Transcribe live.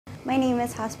My name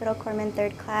is Hospital Corpsman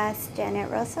 3rd Class Janet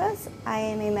Rosas. I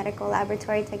am a medical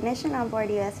laboratory technician on board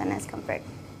USNS Comfort.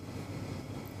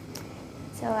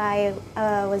 So I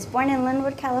was born in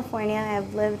Linwood, California. I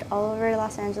have lived all over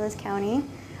Los Angeles County.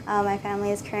 My family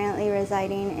is currently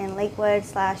residing in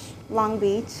Lakewood/Long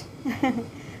Beach.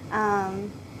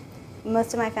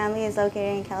 Most of my family is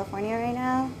located in California right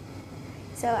now.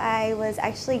 So I was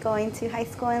actually going to high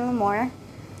school in Lemoore,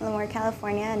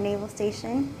 California, a naval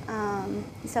station.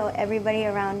 So everybody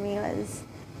around me was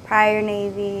prior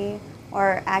Navy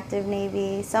or active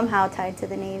Navy, somehow tied to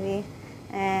the Navy.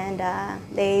 And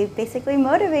they basically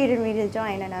motivated me to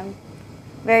join, and I'm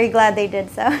very glad they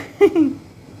did so.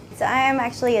 So I am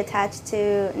actually attached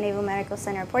to Naval Medical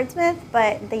Center Portsmouth,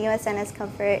 but the USNS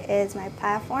Comfort is my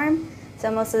platform.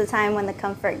 So most of the time when the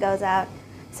Comfort goes out,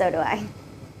 so do I.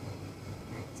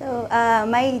 So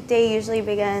my day usually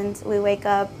begins, we wake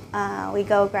up, we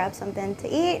go grab something to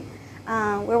eat.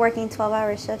 We're working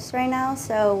 12-hour shifts right now,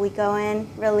 so we go in,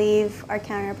 relieve our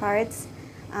counterparts,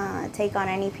 take on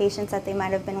any patients that they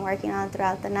might have been working on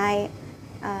throughout the night,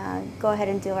 go ahead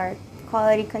and do our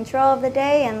quality control of the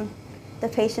day, and the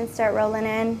patients start rolling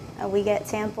in. We get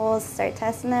samples, start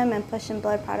testing them, and pushing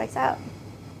blood products out.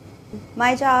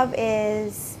 My job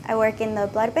is, I work in the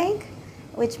blood bank,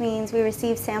 which means we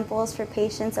receive samples for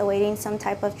patients awaiting some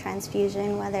type of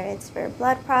transfusion, whether it's for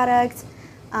blood products.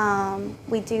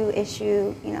 We do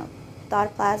issue,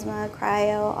 thawed plasma,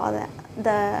 cryo, all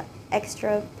the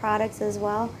extra products as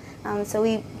well. So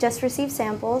we just receive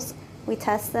samples, we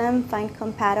test them, find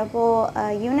compatible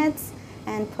units,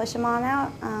 and push them on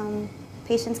out.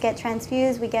 Patients get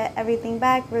transfused, we get everything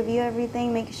back, review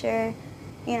everything, make sure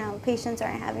patients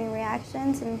aren't having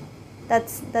reactions, and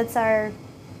that's our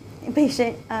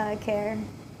patient care.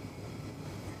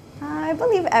 I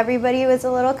believe everybody was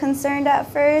a little concerned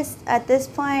at first. At this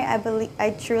point,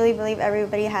 I truly believe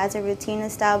everybody has a routine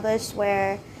established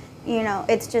where,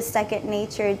 it's just second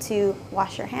nature to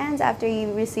wash your hands after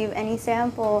you receive any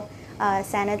sample,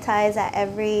 sanitize at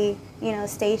every,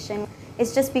 station.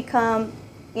 It's just become,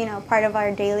 part of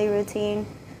our daily routine.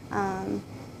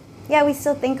 Yeah, we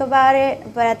still think about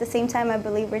it, but at the same time, I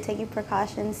believe we're taking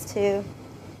precautions to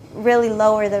really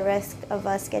lower the risk of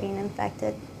us getting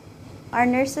infected. Our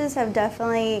nurses have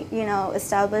definitely,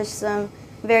 established some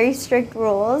very strict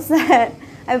rules that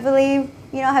I believe,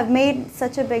 have made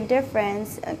such a big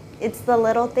difference. It's the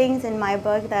little things in my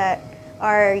book that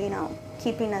are,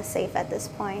 keeping us safe at this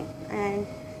point, and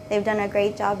they've done a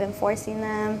great job enforcing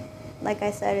them. Like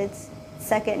I said, it's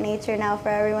second nature now for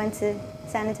everyone to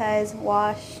sanitize,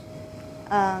 wash,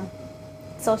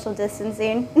 social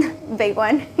distancing, big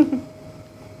one.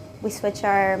 We switch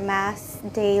our masks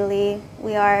daily.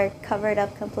 We are covered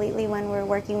up completely when we're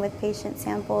working with patient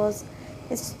samples.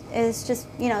 It's just,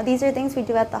 these are things we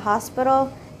do at the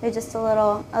hospital. They're just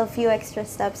a few extra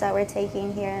steps that we're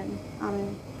taking here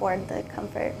on board the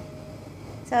Comfort.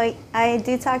 So I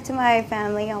do talk to my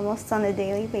family almost on a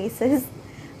daily basis.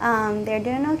 They're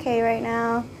doing okay right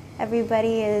now.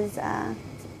 Everybody is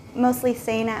mostly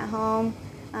staying at home,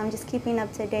 just keeping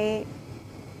up to date.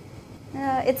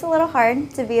 It's a little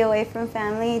hard to be away from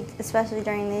family, especially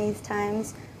during these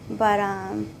times, but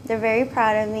they're very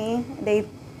proud of me. They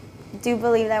do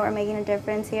believe that we're making a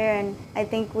difference here, and I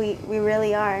think we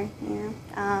really are,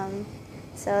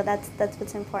 So that's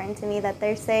what's important to me, that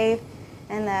they're safe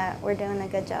and that we're doing a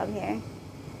good job here.